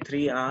 and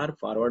J3 are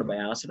forward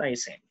biased, I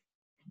say.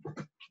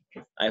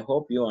 I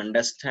hope you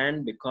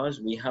understand, because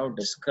we have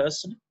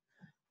discussed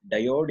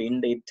diode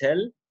in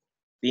detail,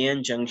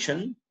 PN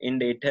junction in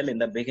detail in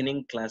the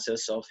beginning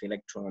classes of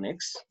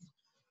electronics.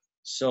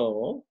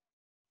 So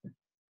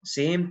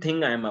same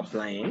thing I am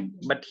applying,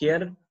 but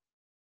here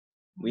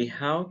we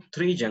have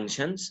 3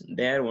 junctions.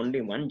 There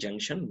only 1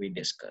 junction we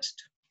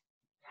discussed,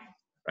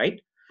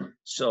 right?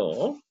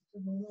 So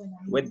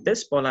with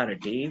this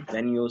polarity,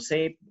 when you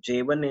say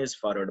J1 is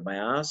forward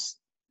bias,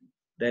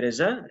 there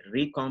is a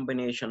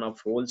recombination of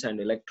holes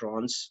and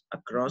electrons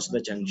across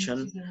the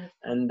junction,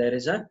 and there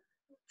is a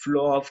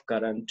flow of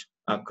current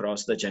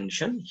across the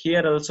junction.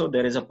 Here also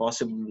there is a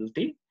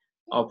possibility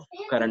of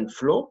current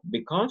flow,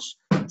 because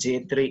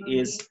J3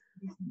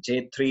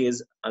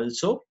 is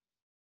also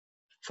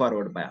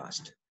forward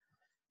biased.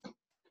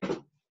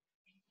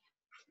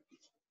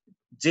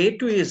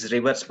 J2 is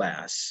reverse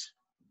bias.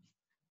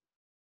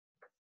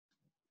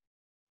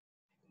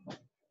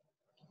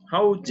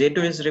 How J2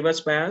 is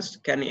reverse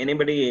biased? Can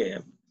anybody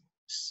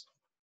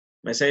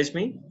message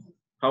me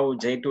how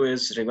J2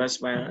 is reverse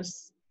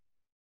biased?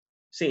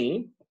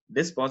 See,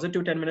 this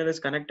positive terminal is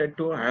connected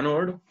to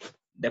anode,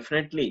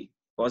 definitely.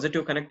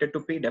 Positive connected to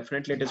P,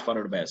 definitely it is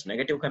forward bias.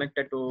 Negative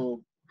connected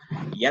to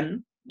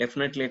N,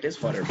 definitely it is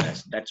forward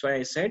bias. That's why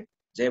I said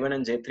J1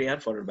 and J3 are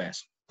forward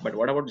bias. But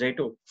what about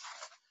J2?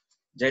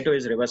 J2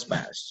 is reverse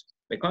bias,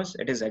 because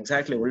it is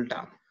exactly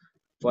ulta.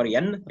 For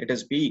N, it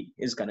is P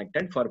is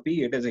connected. For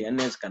P, it is N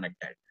is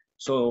connected.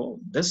 So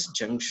this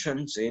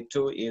junction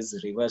J2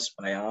 is reverse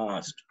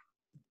biased.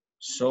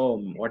 So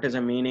what is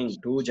the meaning?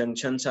 2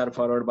 junctions are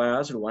forward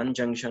biased, 1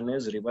 junction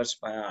is reverse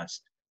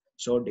biased.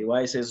 So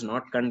device is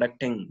not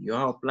conducting. You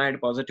have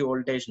applied positive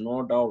voltage,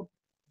 no doubt.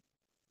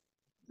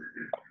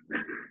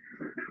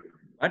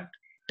 But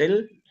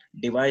till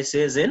device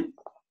is in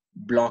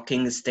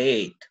blocking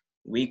state,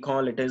 we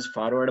call it as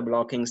forward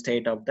blocking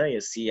state of the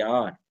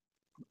SCR.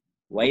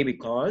 Why?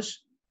 Because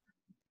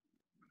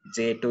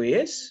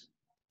J2 is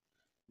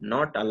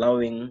not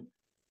allowing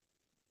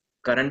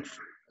current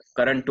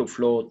to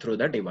flow through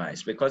the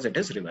device, because it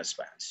is reverse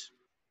bias.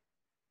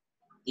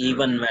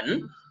 Even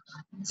when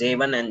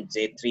J1 and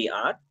J3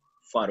 are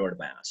forward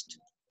biased.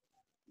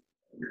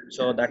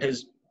 So that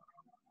is,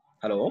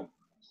 hello?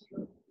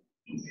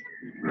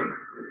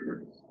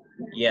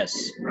 Yes.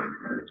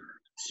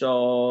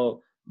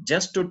 So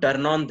just to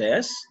turn on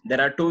this, there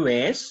are 2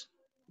 ways.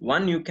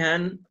 One, you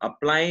can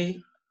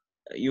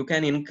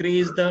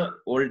increase the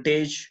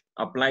voltage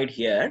applied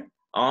here,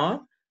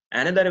 or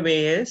another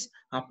way is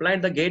apply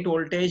the gate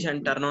voltage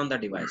and turn on the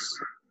device.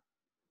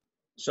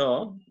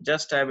 So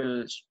just I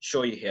will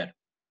show you here.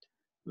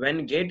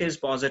 When gate is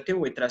positive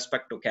with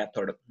respect to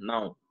cathode.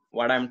 Now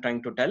what I'm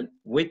trying to tell,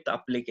 with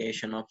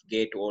application of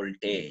gate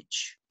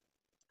voltage,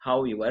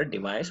 how your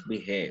device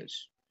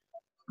behaves.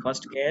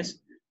 First case,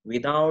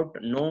 without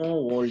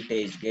no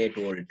voltage, gate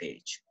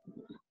voltage.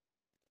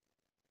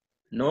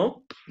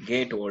 No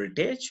gate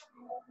voltage.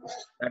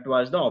 That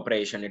was the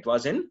operation. It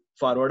was in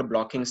forward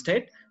blocking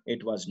state.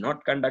 It was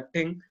not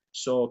conducting.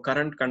 So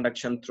current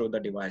conduction through the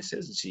device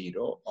is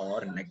 0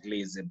 or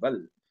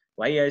negligible.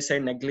 Why I say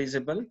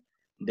negligible?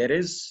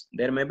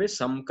 There may be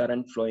some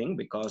current flowing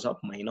because of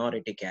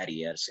minority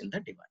carriers in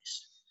the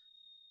device.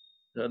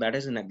 So that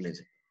is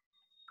negligible.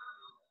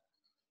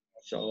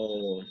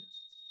 So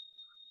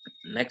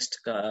next,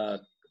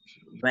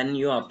 when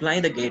you apply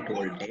the gate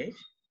voltage,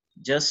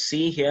 just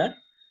see here,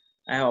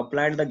 I have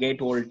applied the gate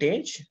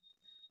voltage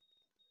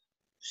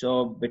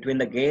So between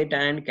the gate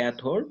and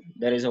cathode,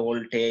 there is a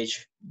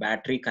voltage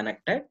battery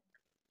connected.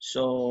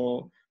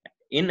 So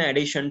in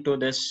addition to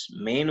this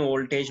main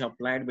voltage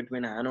applied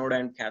between anode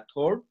and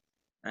cathode,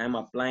 I am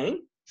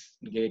applying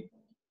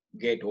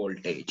gate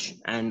voltage,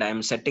 and I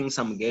am setting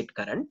some gate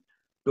current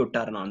to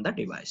turn on the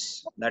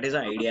device. That is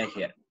the idea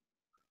here.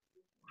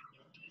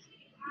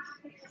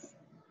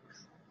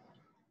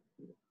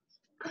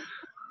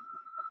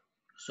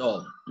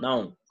 So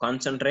now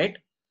concentrate.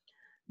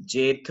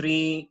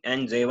 J3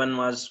 and J1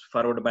 was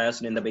forward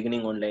biased in the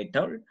beginning only I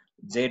told.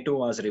 J2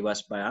 was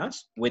reverse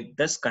biased. With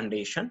this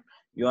condition,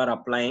 you are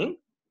applying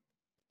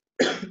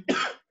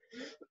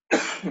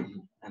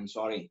I'm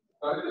sorry.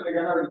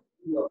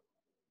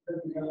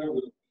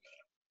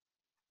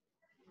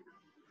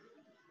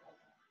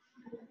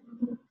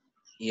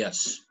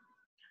 Yes.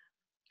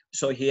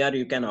 So here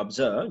you can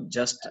observe,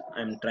 just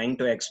I'm trying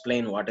to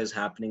explain what is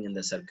happening in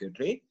the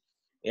circuitry.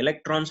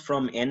 Electrons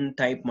from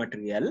N-type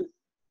material,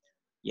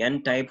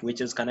 N-type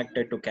which is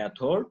connected to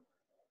cathode,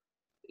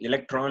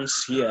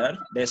 electrons here,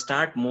 they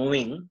start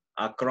moving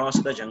across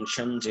the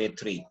junction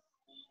J3.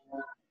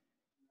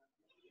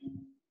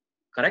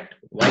 Correct?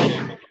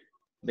 Why?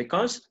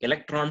 Because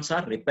electrons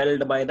are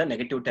repelled by the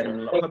negative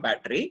terminal of a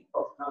battery.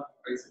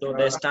 So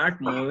they start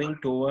moving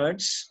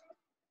towards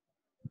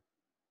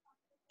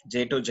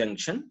J2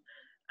 junction,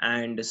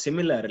 and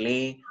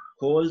similarly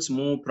holes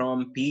move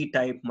from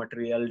P-type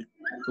material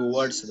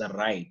towards the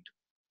right.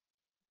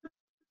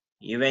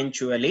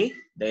 Eventually,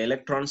 the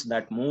electrons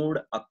that moved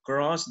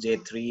across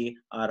J3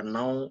 are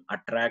now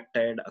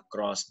attracted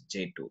across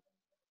J2.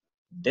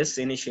 This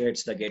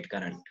initiates the gate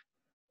current,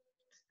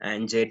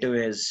 and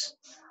J2 is,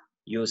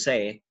 you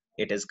say,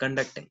 it is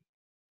conducting.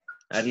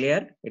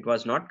 Earlier, it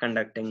was not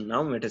conducting.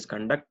 Now it is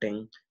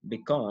conducting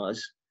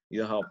because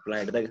you have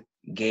applied the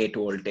gate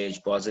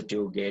voltage,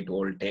 positive gate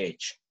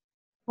voltage.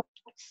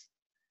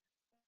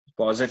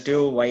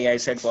 Positive, why I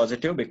said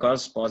positive?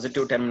 Because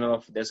positive terminal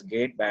of this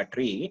gate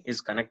battery is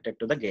connected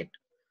to the gate.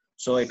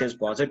 So it is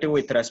positive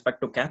with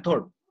respect to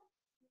cathode.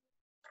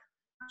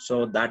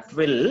 So that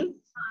will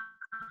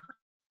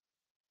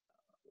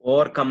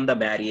overcome the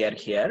barrier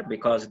here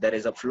because there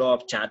is a flow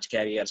of charge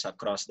carriers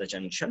across the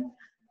junction,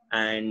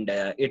 and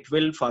it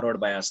will forward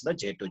bias the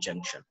J2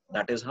 junction.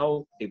 That is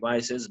how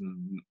device is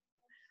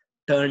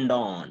turned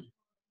on.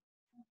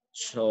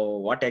 So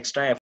what extra